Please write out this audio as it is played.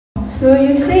So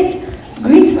you said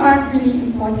grades aren't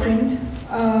really important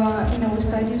in our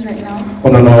studies right now. Oh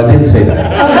no, I didn't say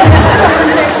that. I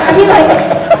mean, like,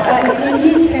 it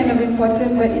is kind of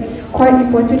important, but it's quite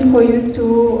important for you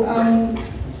to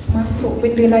masuk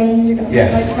benda lain juga.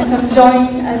 Yes. Like macam join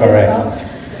other stuff.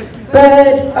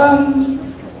 But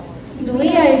the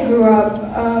way I grew up,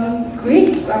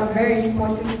 grades are very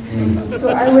important to me.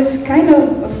 So I was kind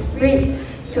of afraid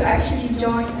to actually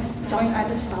join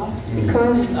other stuffs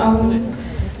because I'm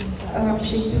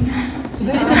shaking.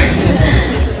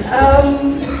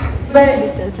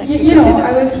 But you know,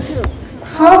 I was.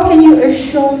 How can you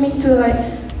assure me to like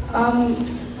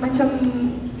macam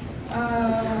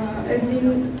as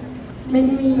in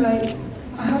make me like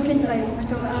how can you like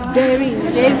macam daring,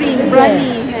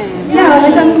 berani. Yeah,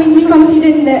 macam make me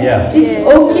confident that it's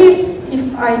okay if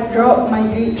I drop my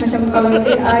grades. Macam kalau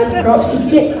I drop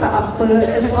sikit tak apa,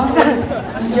 as long as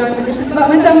enjoy benda tu.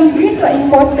 Sebab macam grades are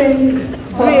important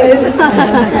for us.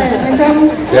 Macam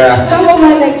some of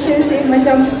my lectures say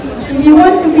macam if you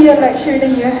want to be a lecturer,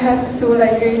 then you have to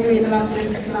like graduate love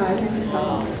this class and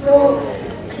stuff. So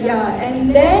yeah,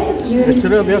 and then you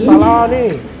said,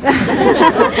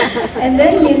 and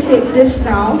then you said just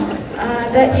now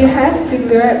that you have to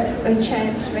grab a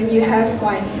chance when you have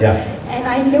one. Yeah. And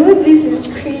I know this is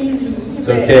crazy,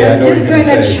 it's but okay, I'm just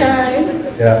gonna try.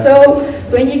 Yeah. So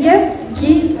when you give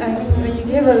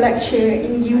a lecture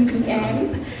in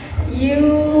UPM,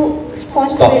 you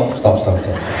sponsor. Stop. Oh,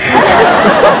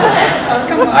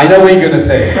 come on. I know what you're gonna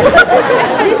say.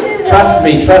 Trust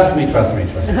me.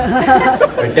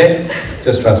 Okay?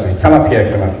 Just trust me. Come up here.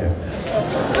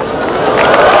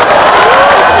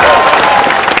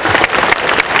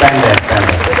 Stand there.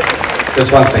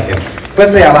 Just 1 second.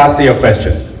 Firstly, I'll answer your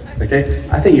question. Okay?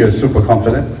 I think you're super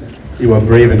confident. You were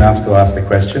brave enough to ask the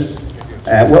question.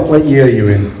 What year are you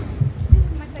in? This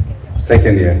is my second year.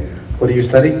 Second year. What do you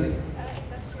study?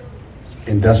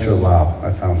 Industrial, wow,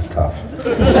 that sounds tough.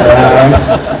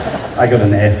 I got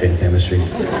an F in chemistry.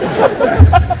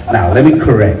 Now, let me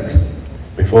correct,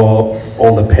 before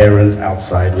all the parents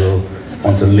outside will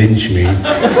want to lynch me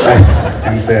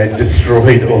and say I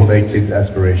destroyed all their kids'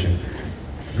 aspiration.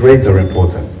 Grades are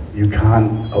important. You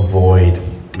can't avoid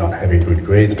not having good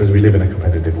grades because we live in a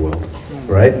competitive world,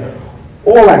 right?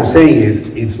 All I'm saying is,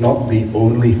 it's not the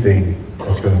only thing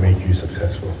that's going to make you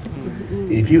successful.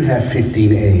 If you have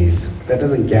 15 A's, that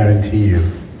doesn't guarantee you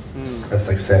a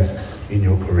success in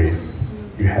your career.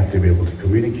 You have to be able to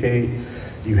communicate,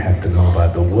 you have to know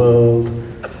about the world,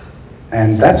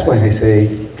 and that's why I say,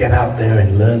 get out there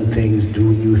and learn things, do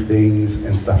new things,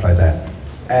 and stuff like that.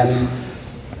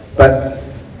 But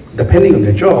depending on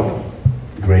your job,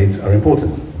 grades are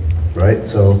important, right?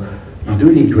 So you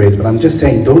do need grades, but I'm just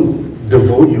saying, don't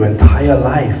devote your entire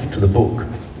life to the book.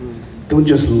 Don't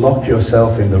just lock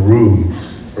yourself in the room,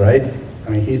 right? I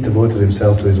mean, he's devoted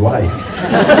himself to his wife.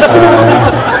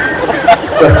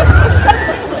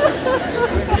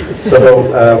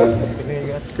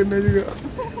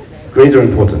 Grades are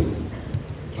important,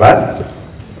 but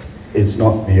it's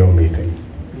not the only thing.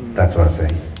 That's what I'm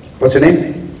saying. What's your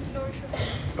name?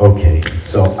 Okay,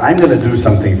 so I'm going to do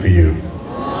something for you.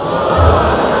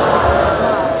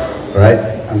 Right?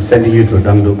 I'm sending you to a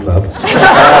dangdut club.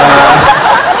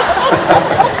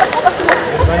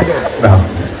 Now,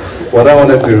 what I want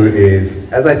to do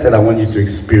is, as I said, I want you to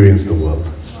experience the world.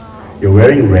 You're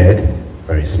wearing red,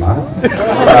 very smart,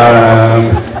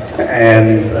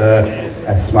 and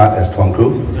as smart as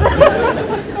Tuanku.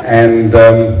 And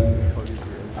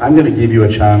I'm going to give you a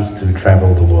chance to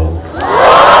travel the world.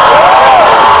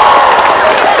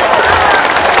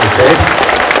 Okay?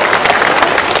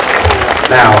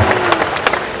 Now,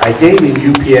 I gave in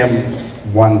UPM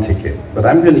 1 ticket, but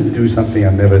I'm going to do something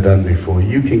I've never done before.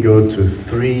 You can go to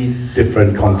 3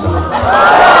 different continents.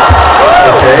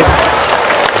 Okay?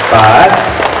 But,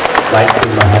 like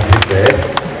Mahasi said,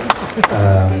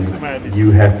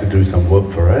 you have to do some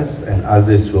work for us, and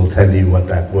Aziz will tell you what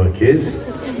that work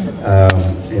is,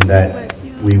 in that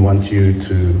we want you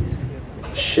to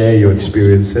share your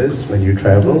experiences when you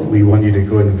travel. We want you to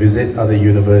go and visit other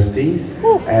universities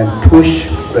and push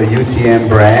the UTM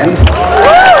brand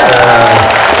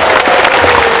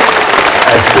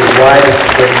as to why this is a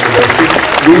great university.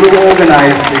 We will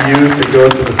organize for you to go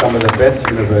to some of the best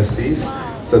universities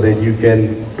so that you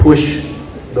can push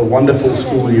the wonderful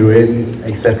school you're in,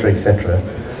 etc., etc.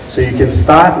 So you can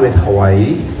start with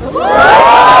Hawaii.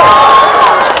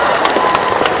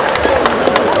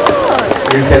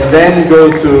 You can then go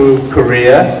to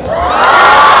Korea.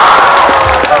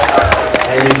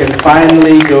 And you can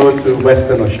finally go to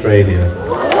Western Australia.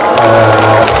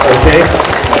 Okay?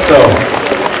 So,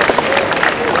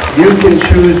 you can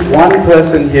choose one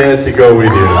person here to go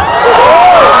with you.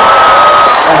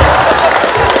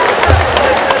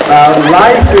 Now,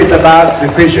 life is about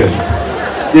decisions.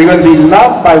 You're going to be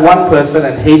loved by one person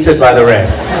and hated by the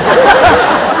rest.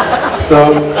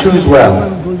 So choose well.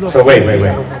 So wait.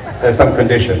 There's some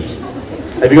conditions.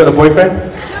 Have you got a boyfriend?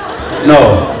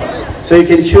 No. So you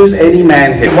can choose any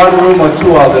man here. One room or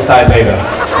two, I'll decide later.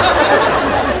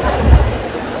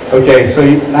 Okay, so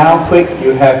now quick,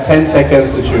 you have 10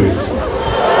 seconds to choose.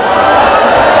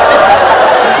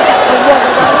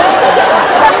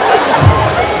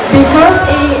 Because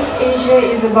Asia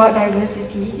is about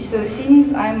diversity, so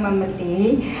since I'm a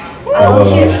Malay, I'll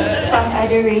choose some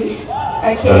other race.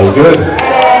 Okay. Very good.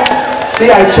 See,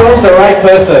 I chose the right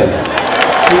person.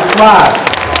 She's smart.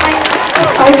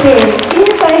 Okay,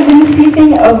 since I've been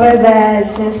sitting over there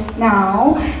just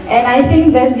now, and I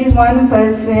think there's this one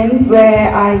person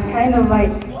where I kind of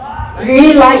like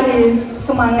really like his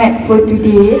semangat for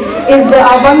today, is the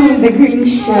abang in the green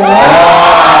shirt.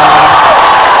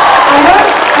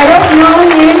 I don't know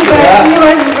him, but he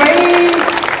was very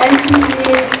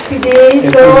enthusiastic today.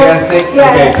 Enthusiastic? So, yeah,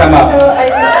 okay, come up. So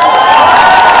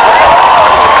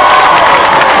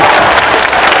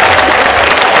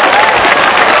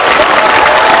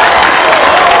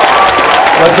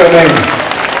What's your name?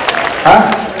 Huh?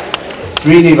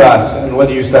 Srinivas. And what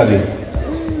do you study?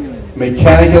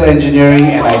 Mechanical engineering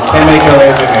and a chemical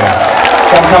engineer.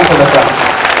 Come to the front.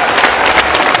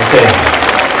 Okay.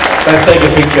 Let's take a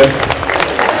picture.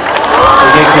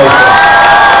 We'll get closer.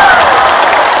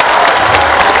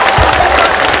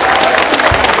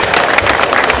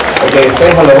 Okay,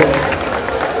 say hello.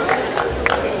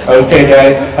 Okay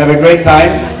guys, have a great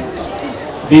time.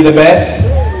 Be the best.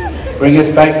 Bring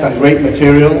us back some great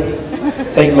material.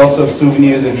 Take lots of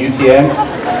souvenirs at UTM.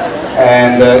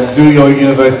 And do your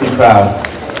university proud.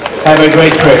 Have a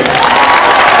great trip.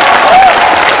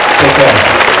 Take care.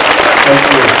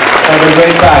 Thank you. Have a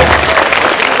great time.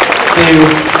 See you.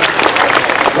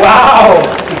 Wow!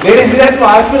 Ladies and gentlemen,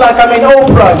 I feel like I'm in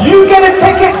Oprah. You get a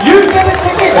ticket, you get a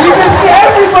ticket, you get a ticket,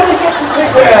 everybody gets a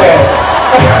ticket.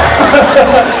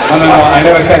 No, I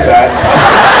never said that.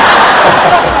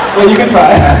 Well, you can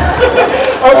try.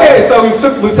 Okay, so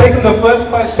we've taken the first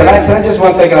question. Can I just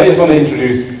 1 second? I want to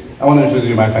introduce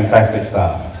you my fantastic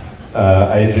staff.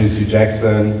 I introduced you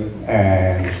Jackson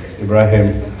and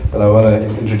Ibrahim, but I want to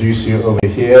introduce you over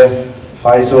here.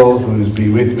 Faisal, who's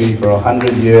been with me for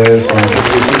 100 years, and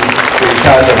in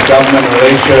charge of government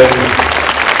relations.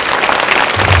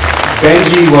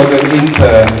 Benji was an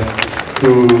intern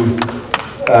who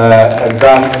has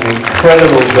done an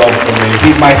incredible job for me.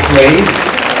 He's my slave.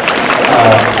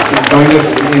 He joined us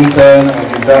as an intern and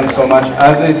he's done so much.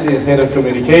 Aziz is head of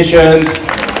communications,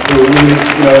 who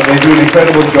they do an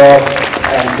incredible job.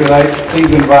 And could I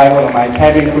please invite one of my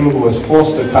cabin crew who was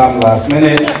forced to come last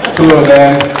minute, two of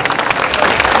them.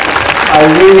 I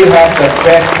really have the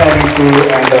best cabin crew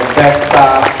and the best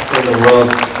staff in the world,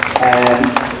 and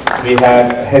we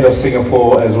have head of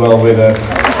Singapore as well with us,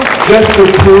 just to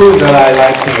prove that I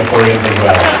like Singaporeans as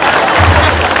well.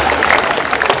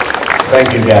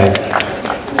 Thank you guys.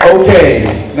 Okay,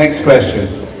 next question.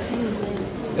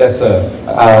 Yes sir.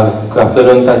 Good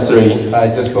afternoon, Tan Sri.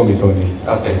 Just call me Tony.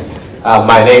 Okay.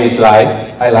 My name is Lai.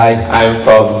 Hi Lai. I'm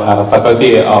from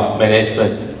Faculty of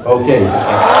Management. Okay.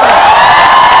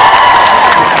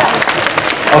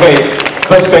 Okay,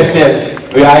 first question.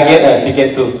 Will I get a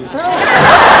ticket too?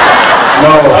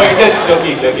 No. Okay, just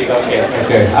joking, okay.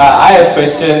 Okay. I have a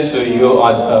question to you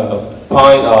on the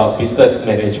point of business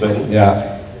management.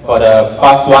 Yeah. For the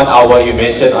past 1 hour, you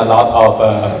mentioned a lot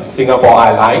of Singapore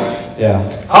Airlines. Yeah.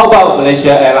 How about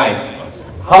Malaysia Airlines?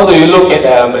 How do you look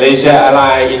at Malaysia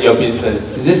Airlines in your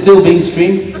business? Is this still being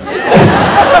streamed?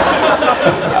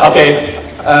 Okay.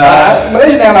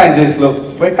 Malaysian Airlines is,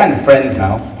 look, we're kind of friends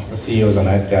now. The CEO is a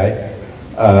nice guy.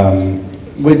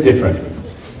 We're different.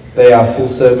 They are full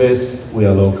service, we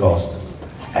are low cost.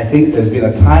 I think there's been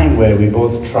a time where we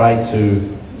both tried to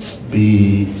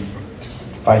be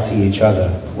fighting each other.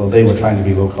 Well, they were trying to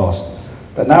be low cost.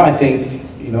 But now I think,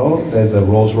 there's a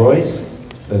Rolls Royce,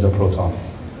 there's a Proton.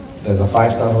 There's a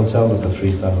 5-star hotel with a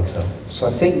 3-star hotel. So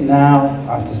I think now,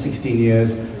 after 16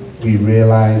 years, we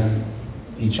realize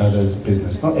each other's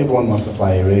business. Not everyone wants to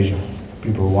fly AirAsia.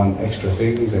 People want extra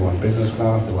things, they want business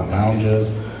class, they want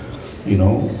lounges,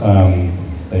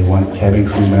 they want cabin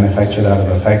crew manufactured out of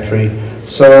a factory.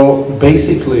 So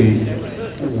basically,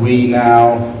 we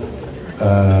now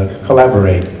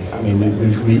collaborate. I mean,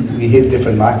 we hit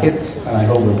different markets, and I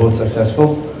hope we're both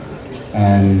successful.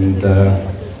 And,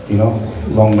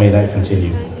 long may that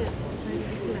continue.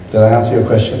 Did I answer your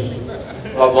question?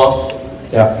 One more.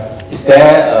 Yeah. Is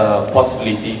there a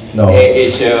possibility No.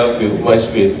 AirAsia will merge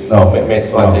with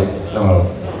Max one day? No.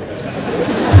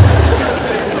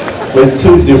 We're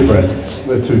too different.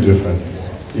 We're too different.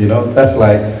 You know, that's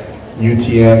like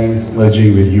UTM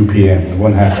merging with UPM. It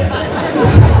won't happen.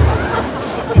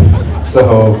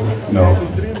 So, no.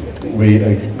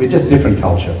 We're just different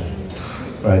culture,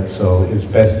 right? So it's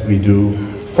best we do.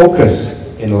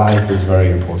 Focus in life is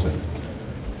very important.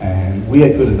 And we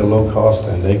are good at the low cost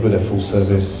and they're good at full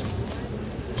service.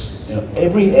 You know,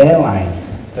 every airline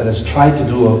that has tried to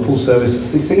do a full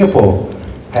service, Singapore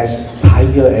has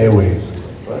Tiger Airways,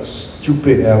 a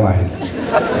stupid airline.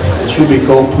 It should be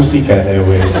called Pussycat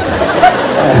Airways.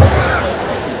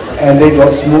 And they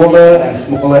got smaller and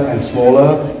smaller and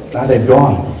smaller. Now they're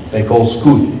gone. They're called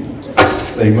Scoot.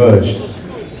 They merged.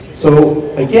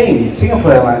 So again,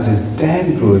 Singapore Airlines is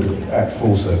damn good at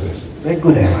full service. They're a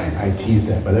good airline. I tease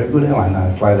them, but they're a good airline.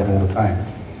 I fly them all the time.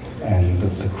 And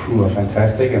the crew are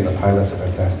fantastic and the pilots are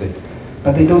fantastic.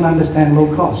 But they don't understand low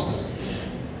cost.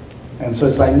 And so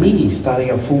it's like me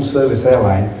starting a full service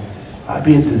airline, I'd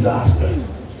be a disaster.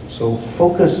 So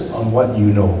focus on what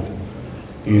you know.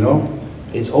 You know?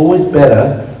 It's always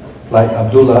better, like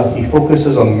Abdullah, he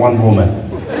focuses on one woman.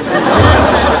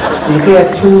 If you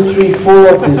had 2, 3,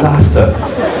 4, disaster.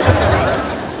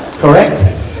 Correct?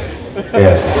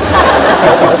 Yes.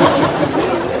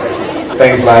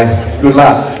 Thanks, Lai. Good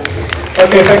luck.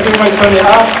 Okay, thank you very much, Tony.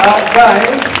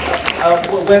 Guys,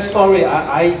 we're sorry.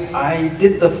 I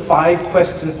did the 5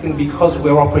 questions thing because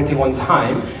we're operating on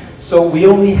time. So we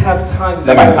only have time for...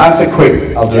 Never mind, answer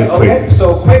quick. I'll do it quick. Okay,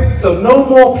 so quick. So no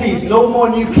more, please. No more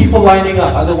new people lining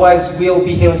up. Otherwise, we'll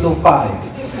be here until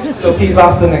 5. So please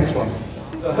ask the next one.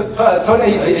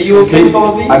 Tony, are you okay with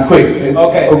all of these? I'm quick.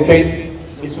 Okay. Okay.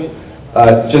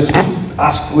 Just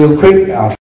ask real quick.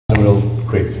 I'll try real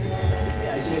quick.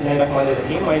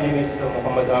 Bismillahirrahmanirrahim. My name is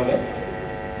Muhammad Ahmed.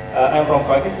 I'm from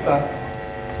Pakistan.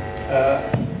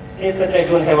 As such, I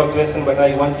don't have a question, but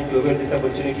I wanted to avail this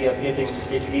opportunity of getting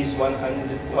at least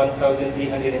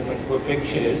 1,324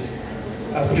 pictures,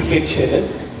 free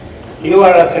pictures. You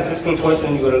are a successful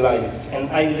person in your life, and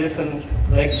I listen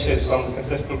lectures from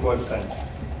successful persons.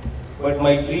 But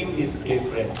my dream is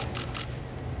different.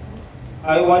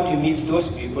 I want to meet those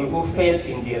people who failed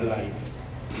in their life,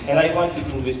 and I want to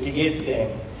investigate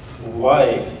them,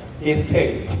 why they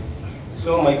failed.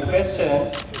 So my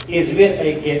question is where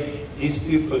I get these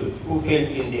people who failed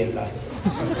in their life.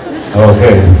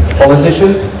 Okay.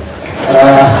 Politicians?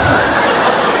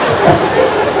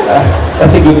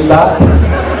 That's a good start.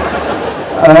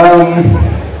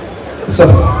 So,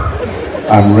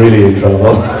 I'm really in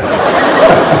trouble.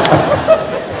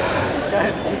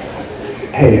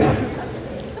 Hey,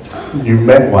 you've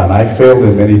met one. I failed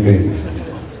in many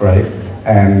things, right?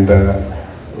 And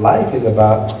life is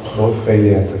about both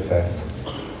failure and success.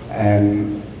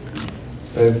 And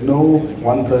there's no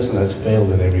one person that's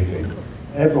failed at everything.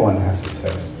 Everyone has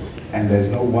success. And there's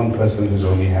no one person who's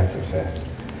only had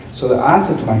success. So the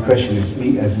answer to my question is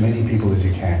meet as many people as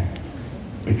you can.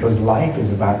 Because life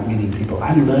is about meeting people.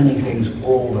 I'm learning things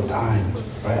all the time.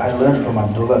 Right? I learned from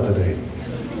Abdullah today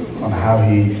on how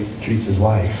he treats his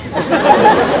wife. You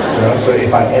know, so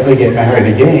if I ever get married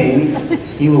again,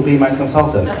 he will be my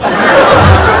consultant.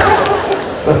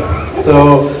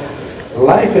 So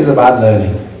life is about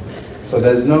learning. So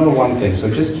there's no one thing. So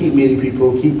just keep meeting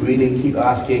people, keep reading, keep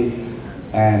asking,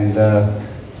 and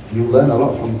you learn a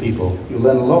lot from people. You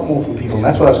learn a lot more from people. And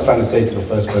that's what I was trying to say to the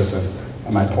first person.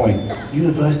 And my point,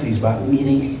 university is about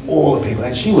meeting all the people.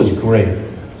 And she was great.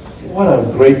 What a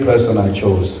great person I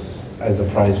chose as the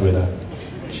prize winner.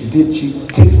 She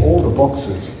ticked all the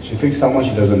boxes. She picked someone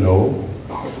she doesn't know,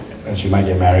 and she might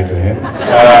get married to him.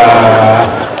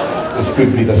 This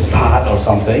could be the start of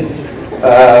something.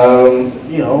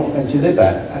 You know, and she did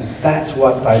that. And that's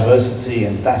what diversity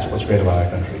and that's what's great about our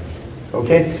country.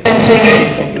 Okay?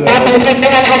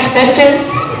 Anyone has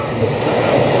questions?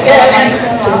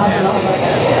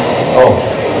 Oh,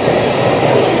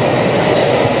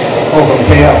 from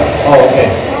KL. Oh,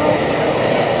 okay.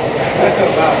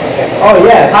 Oh,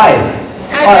 yeah, hi.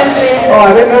 Hi, Oh,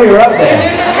 I didn't know you were up there.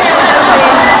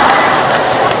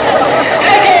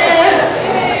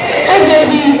 Hi,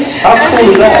 JB. How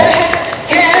cool is that?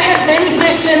 KL has many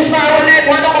questions, but I would like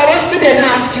one of our students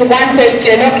ask you one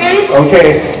question, okay?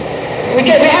 Okay. We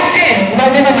have 10,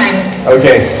 but never mind.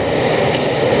 Okay.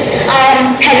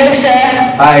 Hello, sir.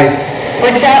 Hi.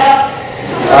 What's up?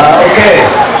 Okay.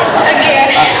 Okay.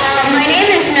 My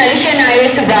name is Nalisha Nair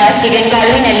Subhas. you can call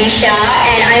me Nalisha,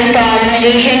 and I'm from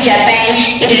Malaysian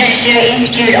Japan International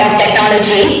Institute of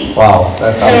Technology. Wow,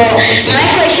 that's so. My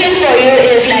question for you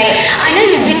is like, I know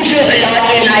you've been through a lot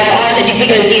in life, all the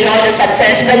difficulties, all the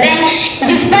success, but then,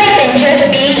 despite than just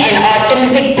being an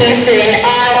optimistic person,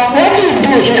 what do you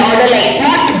do in order like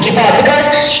not to give up? Because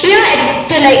you know, it's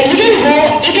to like you can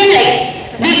like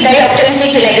be very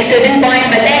optimistic to like a certain point,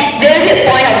 but then there will be a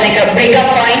point of like a breakup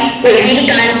point where you really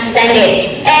can't stand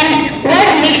it. And what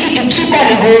makes you to keep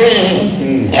on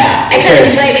going? Yeah, except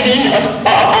despite being an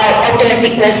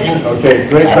optimistic person. Okay,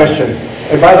 great question.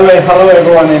 Hey, by the way, hello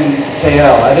everyone in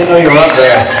KL. I didn't know you were up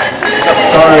there.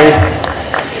 Sorry.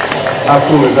 How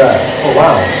cool is that? Oh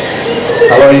wow.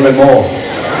 Hello even more.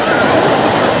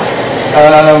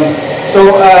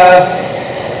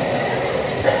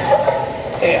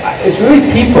 It's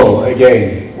really people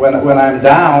again. When I'm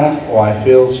down or I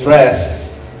feel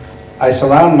stressed, I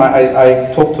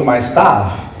talk to my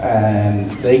staff and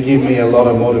they give me a lot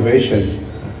of motivation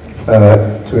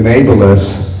to enable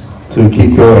us to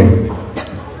keep going.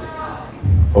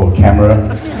 Oh,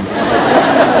 camera.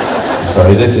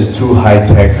 Sorry, this is too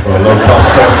high-tech for a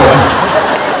low-cost person.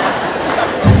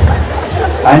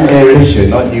 I'm AirAsia,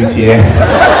 not UTN.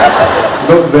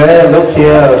 Look there, look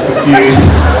here, I'm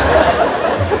confused.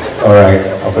 Alright,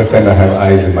 I'll pretend I have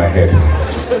eyes in my head.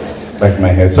 Back in my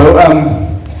head. So,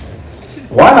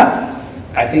 one,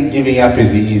 I think giving up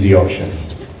is the easy option.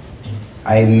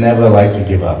 I never like to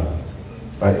give up.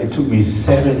 Right? It took me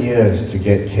 7 years to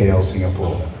get KL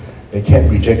Singapore. They kept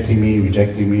rejecting me.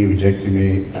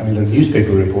 I mean, the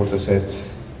newspaper reporter said,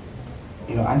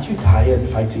 you know, aren't you tired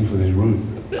fighting for this route?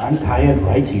 I'm tired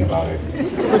writing about it.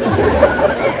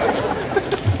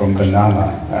 From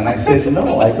Banana. And I said,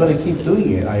 no, I got to keep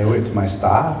doing it. I owe it to my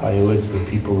staff, I owe it to the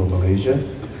people of Malaysia,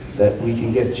 that we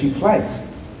can get cheap flights.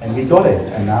 And we got it.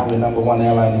 And now we're #1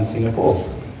 airline in Singapore.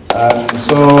 On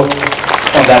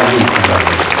that route.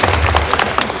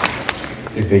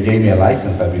 If they gave me a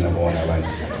license, I'd be #1 airline.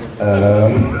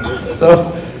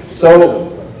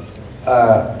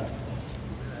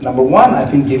 Number one, I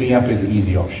think giving up is the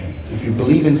easy option. If you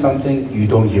believe in something, you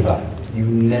don't give up. You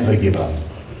never give up,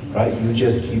 right? You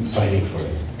just keep fighting for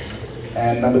it.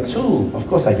 And number two, of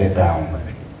course I get down.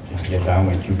 I get down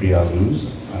when QPR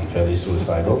lose. I'm fairly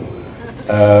suicidal.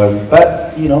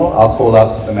 But, you know, I'll call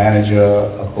up the manager,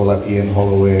 I'll call up Ian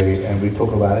Holloway, and we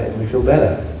talk about it, and we feel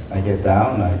better. I get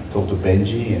down, I talk to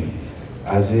Benji and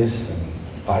Aziz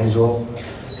and Faisal.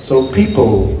 So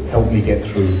people help me get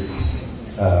through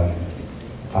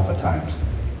tougher times.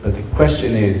 But the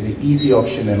question is, the easy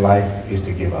option in life is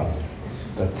to give up.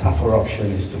 The tougher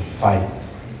option is to fight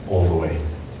all the way.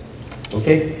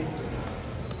 Okay?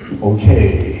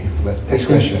 Okay, let's next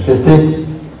question. Testing.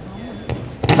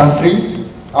 Country,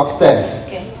 upstairs.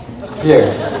 Okay.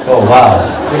 Here. Oh wow.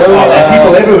 You know, there are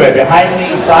people everywhere, behind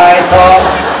me, side, top.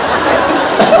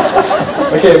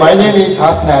 Okay, my name is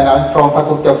Hasnan. I'm from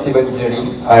Faculty of Civil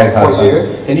Engineering. Hi,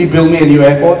 Hasnan. Can you build me a new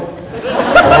airport? Of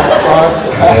course.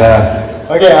 Yeah.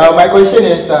 Okay, my question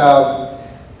is,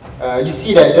 you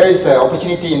see that there is an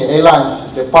opportunity in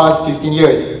airlines the past 15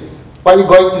 years. What are you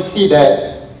going to see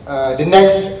that the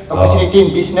next opportunity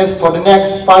in business for the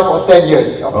next 5 or 10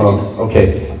 years after this?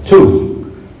 Okay,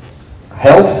 2,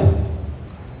 health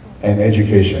and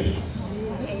education.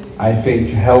 I think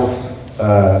health,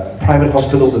 private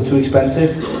hospitals are too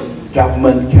expensive.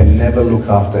 Government can never look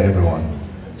after everyone.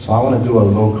 So I want to do a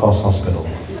low-cost hospital.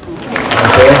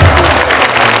 Okay?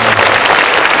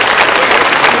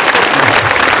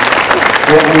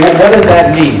 What does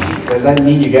that mean? Does that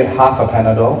mean you get half a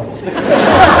Panadol?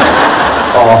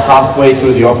 Or halfway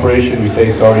through the operation we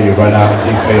say, sorry, you run out,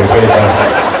 please pay your credit card?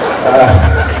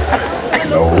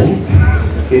 No.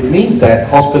 It means that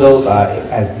hospitals are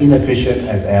as inefficient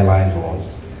as airlines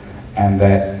was. And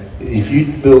that if you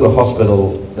build a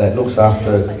hospital that looks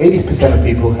after, 80% of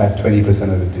people have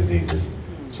 20% of the diseases.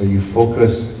 So you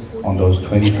focus on those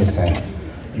 20%.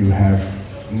 You have,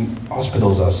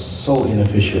 hospitals are so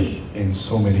inefficient in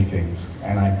so many things.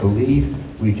 And I believe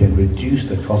we can reduce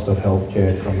the cost of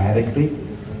healthcare dramatically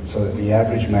so that the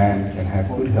average man can have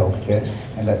good healthcare,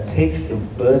 and that takes the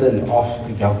burden off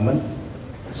the government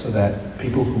so that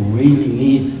people who really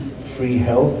need free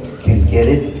health can get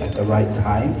it at the right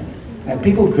time. And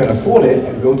people who can afford it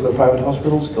and go to the private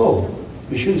hospitals, go.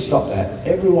 We shouldn't stop that.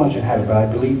 Everyone should have it, but I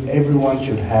believe everyone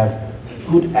should have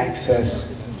good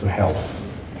access to health.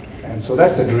 And so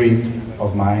that's a dream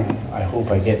of mine. I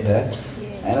hope I get there.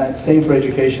 And same for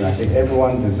education. I think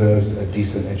everyone deserves a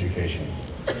decent education.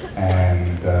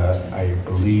 And I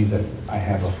believe that I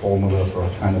have a formula for a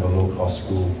kind of a low-cost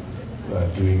school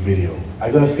doing video.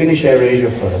 I got to finish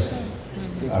AirAsia first.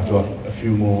 I've got a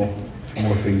few more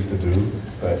things to do,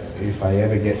 but if I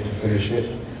ever get to finish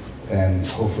it, then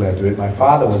hopefully I'll do it. My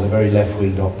father was a very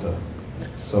left-wing doctor,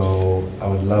 so I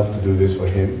would love to do this for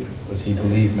him, because he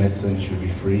believed medicine should be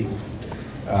free.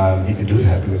 He could do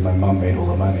that because my mum made all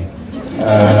the money.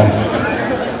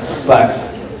 But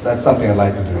that's something I'd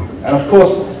like to do. And of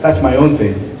course, that's my own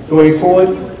thing. Going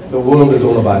forward, the world is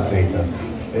all about data.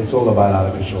 It's all about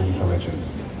artificial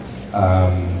intelligence.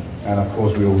 And of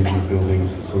course, we always need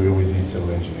buildings, so we always need civil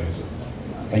engineers.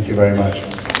 Thank you very much.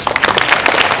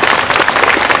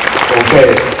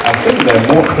 Okay, I think there are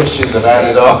more questions than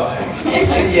added up.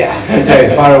 Yeah.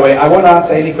 Okay, far away. I won't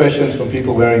answer any questions from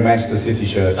people wearing Manchester City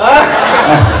shirts.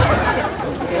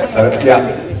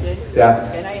 Yeah.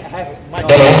 Can I have my...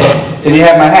 Can you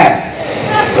have my hat?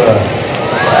 Sure.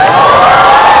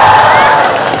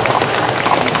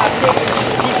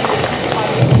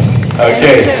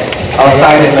 Okay, I'll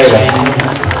sign it later.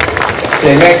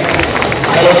 Okay, next.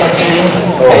 Hello, Tansi.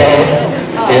 Oh.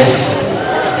 Yes.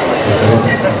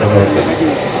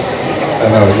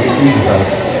 No, you decide.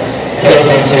 Hello,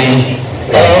 Tansi.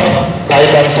 Hello. Hi,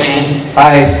 Tansi.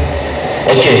 Hi.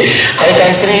 Okay. Hi,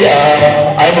 Tansi.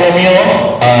 I'm Romeo.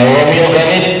 Romeo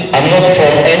Ganit. I'm not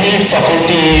from any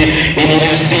faculty in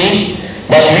university,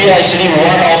 but we are actually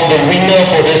one of the winners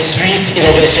for the Swiss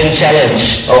Innovation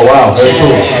Challenge. Oh wow, very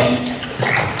cool.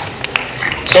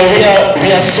 So we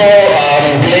are so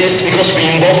blessed because we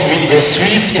involved with the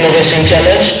Swiss Innovation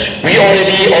Challenge. We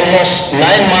already almost 9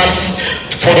 months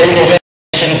for the innovation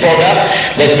product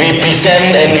that we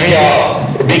present, and we are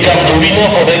become the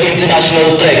winner for the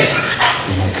international tracks.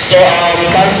 So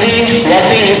Tansi, one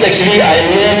thing is actually I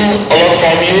learned a lot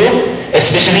from you,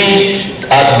 especially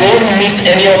don't miss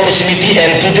any opportunity,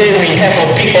 and today we have a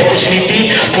big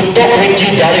opportunity to talk with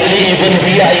you directly, even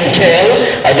we are in KL.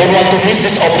 I don't want to miss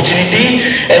this opportunity,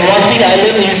 and one thing I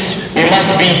learned is we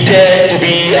must be there to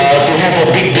have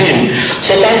a big dream.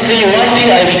 So Tansi, one thing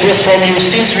I request from you,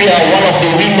 since we are one of the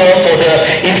winners for the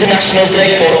international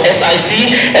track for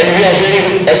SIC, and we are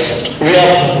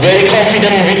very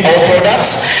confident with our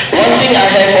products, one thing I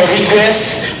have a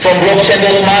request from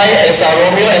blockchain.my as a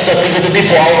Romeo, as a representative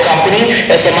for our company,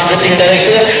 as a marketing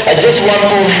director, I just want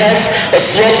to have a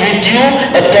slot with you,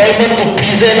 appointment to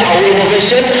present our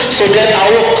innovation, so that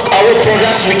our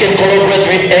products we can collaborate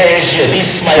with AirAsia. This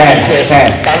is my request.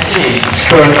 Tansi.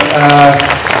 Sure.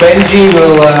 Benji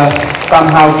will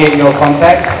somehow get your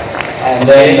contact, and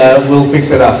then we'll fix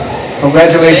it up.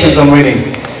 Congratulations on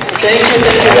winning. Thank you.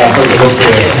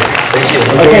 Thank you.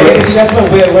 Okay, ladies and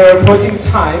gentlemen, we're approaching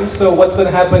time, so what's going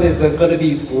to happen is there's going to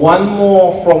be one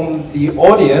more from the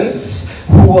audience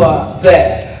who are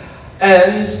there.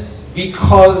 And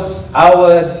because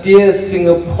our dear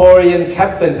Singaporean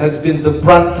captain has been the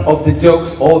brunt of the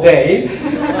jokes all day,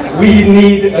 we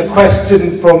need a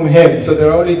question from him. So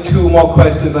there are only 2 more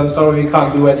questions. I'm sorry we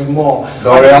can't do any more.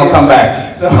 Don't worry, I'll come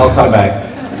back. I'll come back.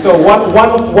 So one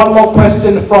more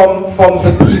question from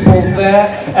the people there.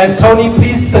 And Tony,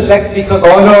 please select, because...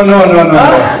 Oh, no.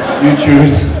 You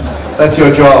choose. That's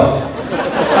your job.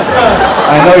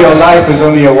 I know your life is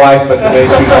only your wife, but today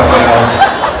choose something else.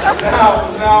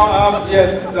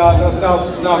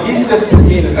 Now, he's just put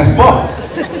me in a spot.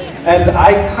 And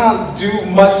I can't do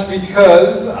much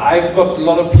because I've got a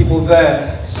lot of people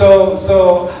there. So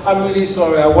I'm really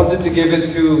sorry. I wanted to give it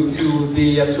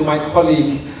to my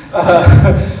colleague. To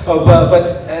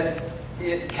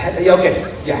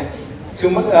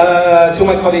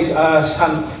my colleague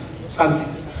Shanti.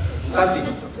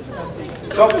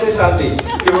 Dr. Shanti.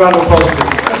 Give a round of applause,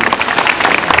 please.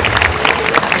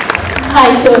 Hi,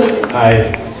 Tony. Hi.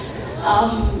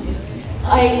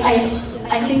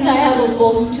 I think I have a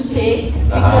bone to pick,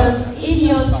 because in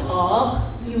your talk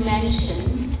you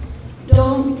mentioned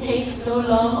don't take so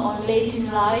long or late in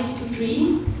life to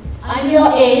dream. I'm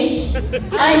your age,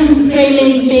 I'm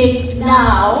dreaming big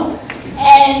now,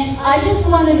 and I just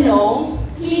want to know,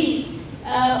 please,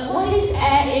 what is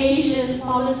AirAsia's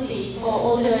policy for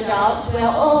older adults? We're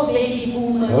all baby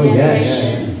boomer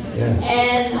generation. Yeah.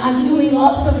 And I'm doing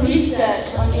lots of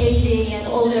research on aging and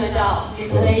older adults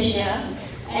in Malaysia.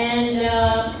 And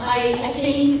I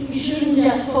think you shouldn't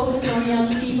just focus on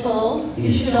young people,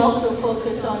 you should also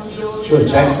focus on the older Sure,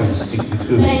 adults. Jackson's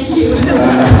 62. Thank you.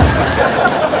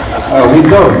 We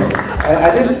don't.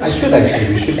 I should actually,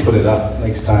 we should put it up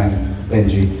next time,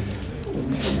 Benji.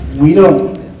 We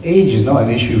don't, age is not an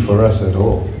issue for us at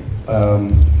all.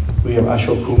 We have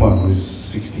Ashok Kumar, who's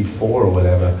 64 or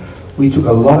whatever. We took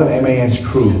a lot of MAS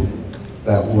crew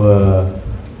that were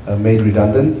made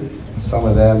redundant. Some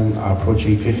of them are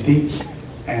approaching 50,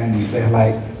 and they're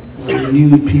like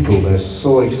renewed people. They're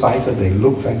so excited, they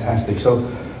look fantastic. So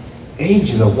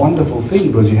age is a wonderful thing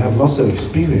because you have lots of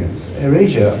experience.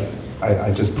 AirAsia,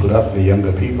 I just put up the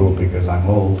younger people because I'm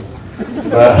old.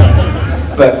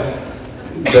 But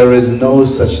there is no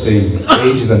such thing.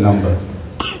 Age is a number.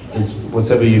 It's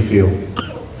whatever you feel.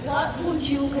 What would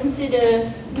you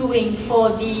consider doing for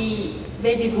the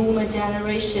baby boomer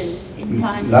generation in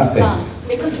times to come?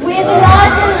 Because we're the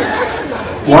largest.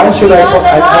 Why should I?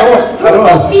 The largest group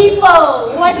of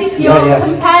people. What is your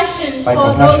compassion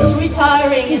for those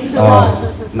retiring and so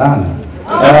on? None.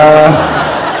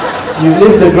 You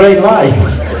lived a great life.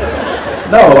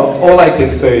 No, all I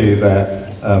can say is that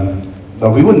no,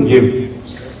 we wouldn't give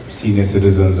senior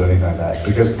citizens or anything like that,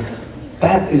 because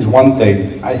that is one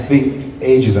thing. I think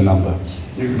age is a number.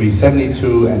 You can be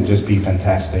 72 and just be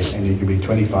fantastic, and you can be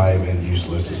 25 and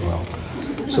useless as well.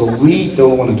 So we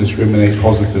don't want to discriminate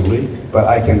positively, but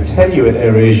I can tell you at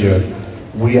AirAsia,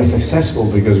 we are successful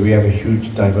because we have a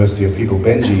huge diversity of people.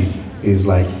 Benji is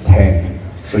like 10,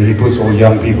 so he puts all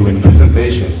young people in the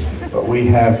presentation. But we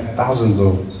have thousands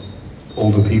of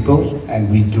older people, and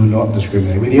we do not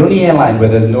discriminate. We're the only airline where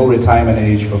there's no retirement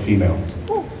age for females.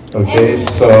 Okay,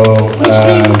 so... Which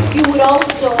means you would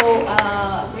also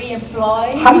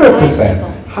re-employ... 100%,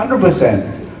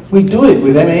 100%. We do it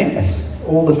with MAS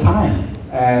all the time.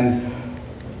 And,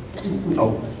 you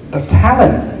know, the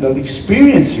talent, the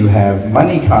experience you have,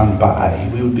 money can't buy.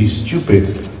 We would be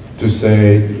stupid to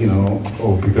say, you know,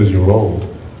 oh, because you're old,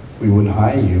 we wouldn't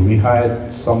hire you. We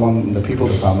hired someone in the people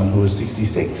department who was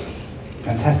 66.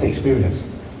 Fantastic experience.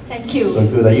 Thank you. So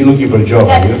good. Are you looking for a job?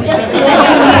 Are you? Just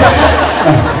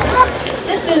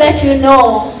to let you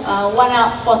know, one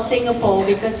up for Singapore,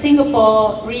 because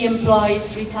Singapore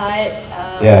re-employs retired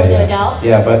older adults.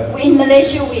 Yeah, but in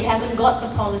Malaysia we haven't got the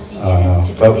policy yet no.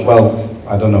 to do this. Well,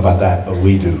 I don't know about that, but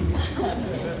we do.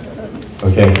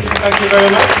 Okay. Thank you very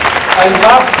much. And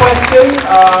last question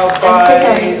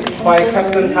by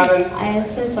Captain Kanan. I am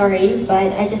so sorry,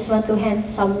 but I just want to hand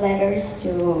some letters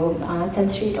to Tan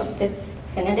Sri Dr.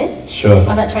 Fernandes. Sure.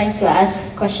 I'm not trying to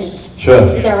ask questions.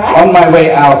 Sure. Is that right? On my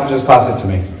way out, just pass it to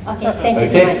me. Okay, thank you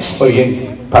so much. Or you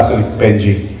can pass it to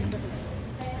Benji.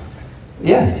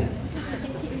 Yeah.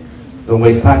 Don't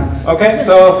waste time. Okay,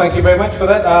 so thank you very much for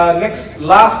that.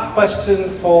 Last question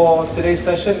for today's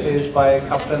session is by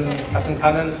Captain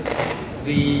Kanan.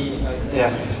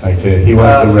 Okay, he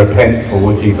wants to repent for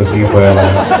working for Singapore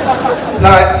Airlines.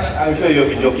 No, I'm sure you'll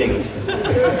be joking.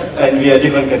 And we are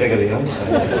different category, huh?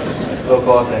 Low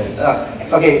cost and...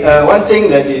 okay, one thing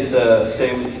that is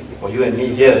same for you and me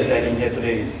here, standing here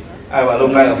today, is I'm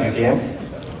alumni of UTM.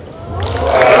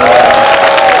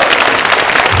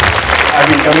 I've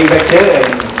been coming back here and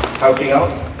helping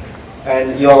out.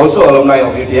 And you're also alumni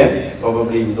of UTM.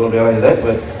 Probably you don't realize that,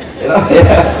 but you know,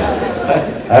 yeah.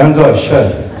 I haven't got a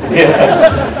shirt.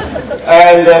 Yeah.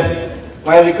 And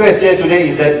my request here today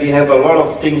is that we have a lot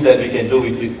of things that we can do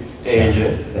with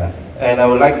AirAsia. Yeah. And I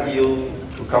would like you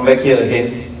to come back here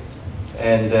again,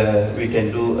 and we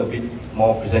can do a bit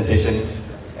more presentation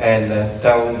and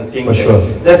tell the things. For sure.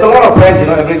 There's a lot of plans, you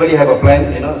know, everybody have a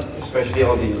plan, you know, especially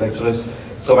all the lecturers.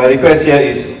 So my request here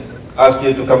is ask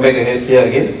you to come back here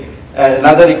again. And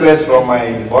another request from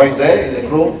my boys there in the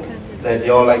crew, that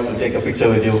you all like to take a picture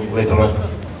with you later on.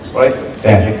 Right?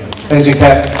 Thank you. Thank you,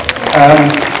 Cap.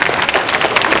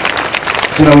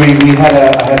 You know, I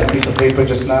had a piece of paper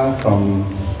just now from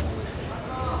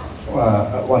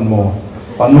one more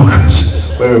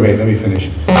question. Wait, let me finish.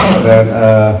 And then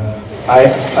I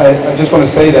just want to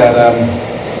say that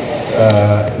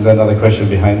is there another question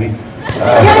behind me?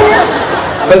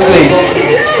 Firstly,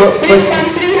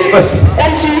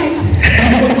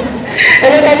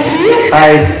 Hello, Tansri.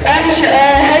 Hi.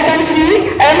 Hi,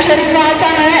 Tansri. I'm Sharifa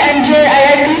Hasana, I'm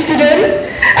JIIT student.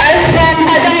 I'm from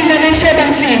Padang, Indonesia,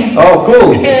 Tansri. Oh,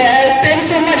 cool. Yeah, thanks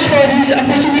so much for this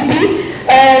opportunity.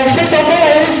 First of all,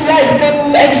 I would like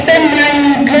to extend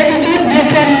my gratitude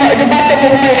from the bottom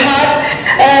of my heart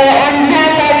on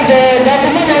behalf of the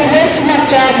government of West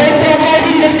Sumatra. By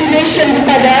providing destination in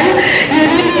Padang, you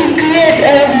really create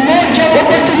more job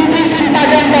opportunities in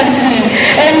Padang, Tansri.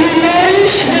 And you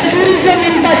nourish the tourism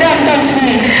in Padang,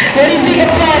 Tansri. Very big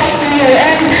applause to you.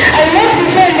 And I worked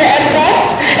before in the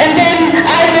aircraft, and then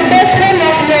I'm the best friend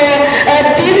of your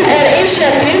team,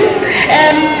 AirAsia team.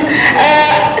 And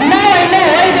now I know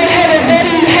why they have a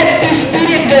very happy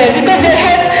spirit there, because they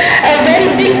have a very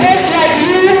big boss like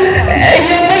you.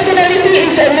 Your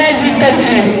personality is amazing,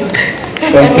 Tansri.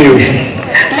 Thank you.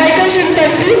 My question is,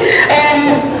 Tansri,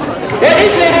 what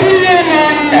is your opinion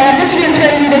on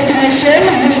Muslim-friendly destination,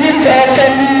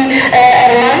 Muslim-friendly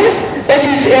airlines? What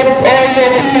is your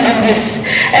opinion on this?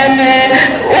 And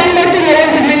one more thing I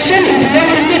want to mention, if you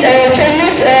want to meet a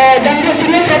famous dangdut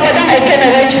singer from Padang, I can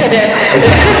arrange for that.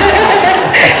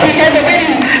 He has a very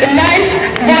nice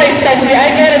voice, Tan Sri, I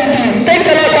guarantee. Thanks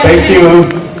a lot, Tan Sri. Thank you.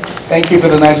 Thank you for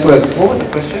the nice words. What was the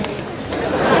question?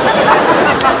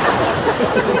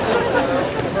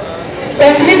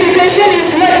 Tan Sri, the question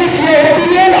is, what is your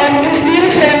opinion on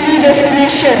Muslim-friendly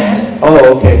destination?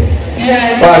 Oh, okay.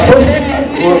 Yeah, well, I suppose,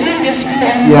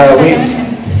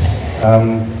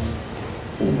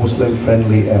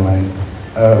 Muslim-friendly airline.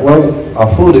 Well, our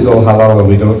food is all halal and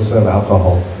we don't serve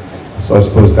alcohol. So I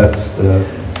suppose that's the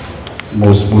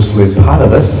most Muslim part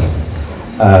of us.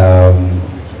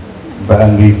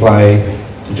 And we fly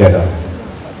to Jeddah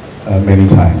many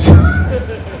times.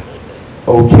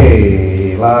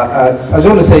 Okay, I just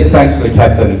want to say thanks to the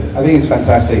captain. I think it's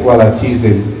fantastic. Well, I teased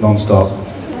him non-stop,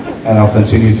 and I'll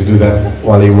continue to do that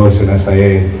while he works in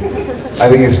SIA. I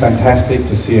think it's fantastic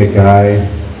to see a guy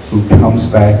who comes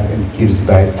back and gives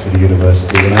back to the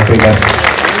university, and I think I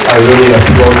really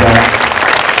applaud that.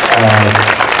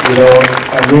 You know,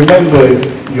 and remember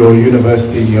your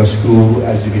university, your school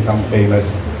as you become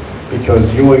famous,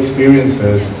 because your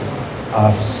experiences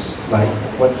are like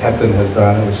what Captain has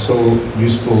done is so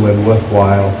useful and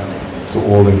worthwhile to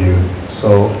all of you.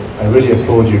 So I really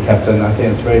applaud you, Captain. I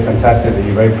think it's very fantastic that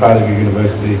you're very proud of your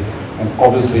university, and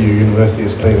obviously your university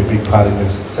has played a big part in your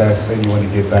success, and you want to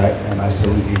give back, and I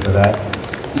salute you for that,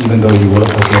 even though you work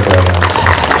for Singapore Airlines.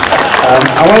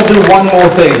 I want to do one more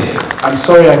thing. I'm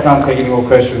sorry I can't take any more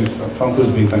questions.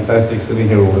 Franco's been fantastic sitting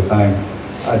here all the time.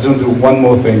 I just want to do one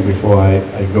more thing before I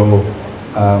go.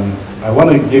 I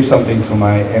want to give something to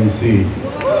my MC,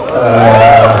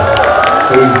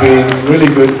 who's been really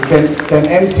good. Can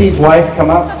MC's wife come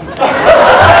up?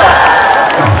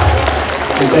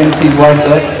 Is MC's wife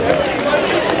there?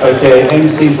 Okay,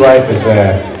 MC's wife is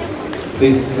there.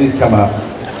 Please come up.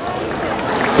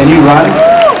 Can you run?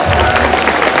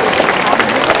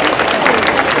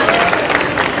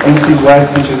 MC's wife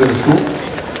teaches at the school?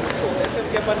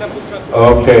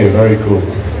 Okay, very cool.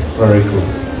 Very cool.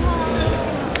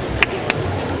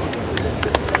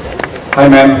 Hi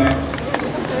ma'am,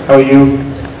 how are you?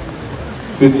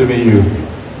 Good to meet you.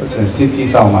 What's your name? Siti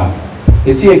Salma.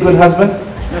 Is he a good husband?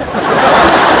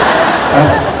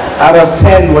 Out of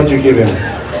 10, what'd you give him?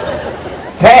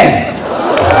 10!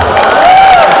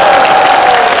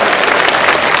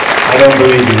 I don't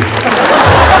believe you.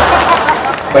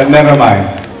 But never mind.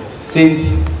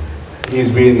 Since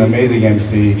he's been an amazing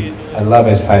MC, I love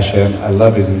his passion, I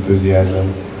love his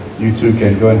enthusiasm. You two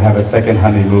can go and have a second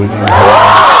honeymoon in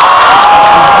Hawaii.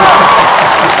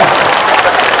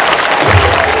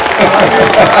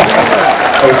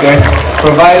 Okay,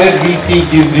 provided VC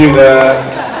gives you the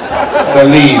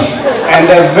leave. And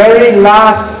the very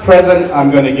last present I'm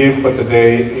going to give for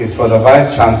today is for the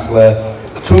Vice Chancellor,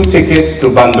 2 tickets to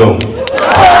Bandung.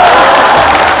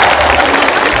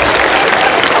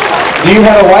 Do you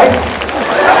have a wife?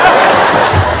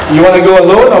 You want to go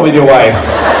alone or with your wife?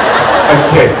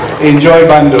 Okay, enjoy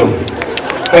Bandung.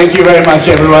 Thank you very much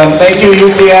everyone. Thank you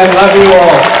UTN, love you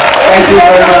all. Thank you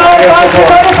very much for your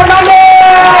support.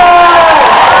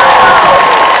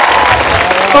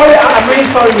 Sorry, I'm really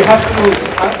sorry, we have to move.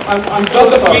 I'm so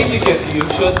sorry. Free ticket, you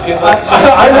should give us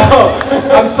I know.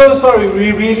 I'm so sorry.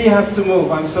 We really have to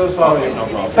move. I'm so sorry. Okay, no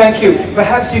problem. Thank you.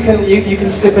 Perhaps you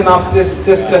can slip in after this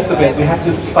just a bit. We have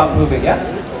to start moving, yeah?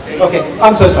 Okay.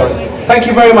 I'm so sorry. Thank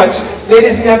you very much.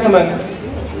 Ladies and gentlemen,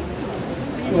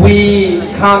 I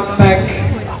can't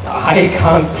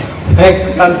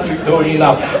thank Tan Sri Tony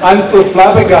enough. I'm still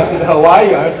flabbergasted in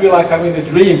Hawaii. I feel like I'm in a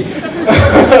dream.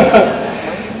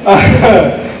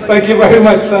 Thank you very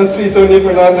much, Tan Sri Tony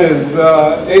Fernandes.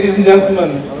 Ladies and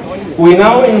gentlemen, we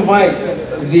now invite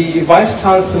the Vice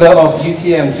Chancellor of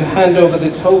UTM to hand over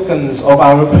the tokens of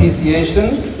our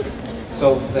appreciation.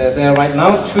 So they're there right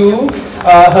now to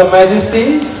Her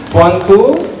Majesty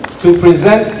Tuanku to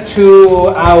present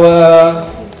to our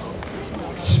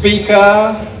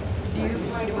Speaker,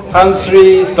 Tan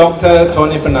Sri Dr.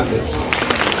 Tony Fernandes.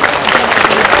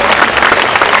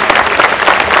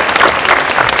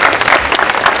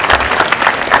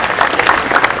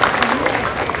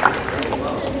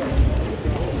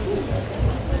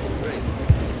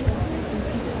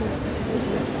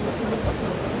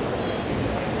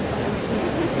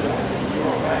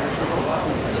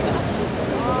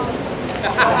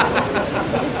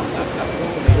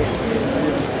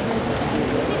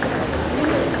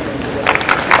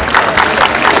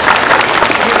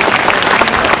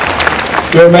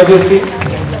 Your Majesty,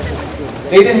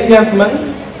 ladies and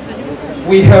gentlemen,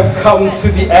 we have come to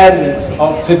the end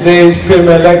of today's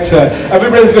premier lecture.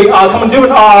 Everybody's going, ah, come on, do it,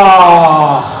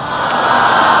 ah.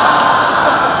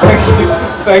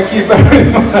 Thank you very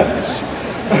much.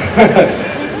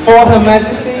 For Her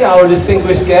Majesty, our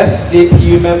distinguished guests,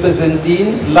 JPU members and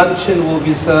deans, luncheon will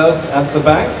be served at the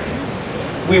back.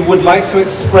 We would like to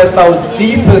express our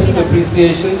deepest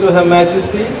appreciation to Her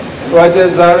Majesty, Raja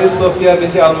Zari Sofia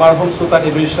binti Almarhum Sultan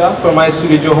Idris Shah,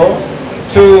 Permaisuri Johor,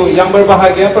 to Yang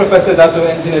Berbahagia Professor Dato'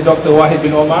 Engineer Dr. Wahid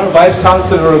bin Omar, Vice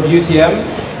Chancellor of UTM,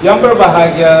 Yang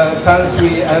Berbahagia Tan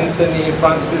Sri Anthony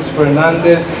Francis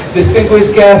Fernandes,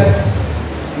 distinguished guests,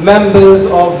 members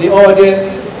of the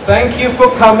audience, thank you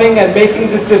for coming and making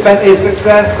this event a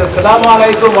success.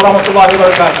 Assalamualaikum warahmatullahi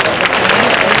wabarakatuh.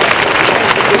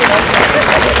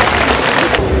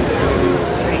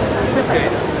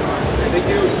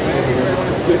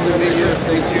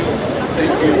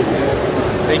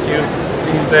 Thank you.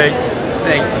 Thanks.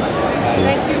 Thanks.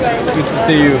 Thank you very much. Good to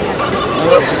see you.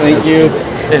 Thank you.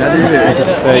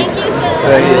 Thanks.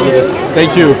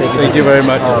 Thank you. Thank you very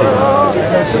much.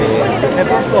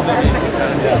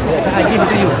 I give it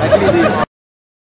to you.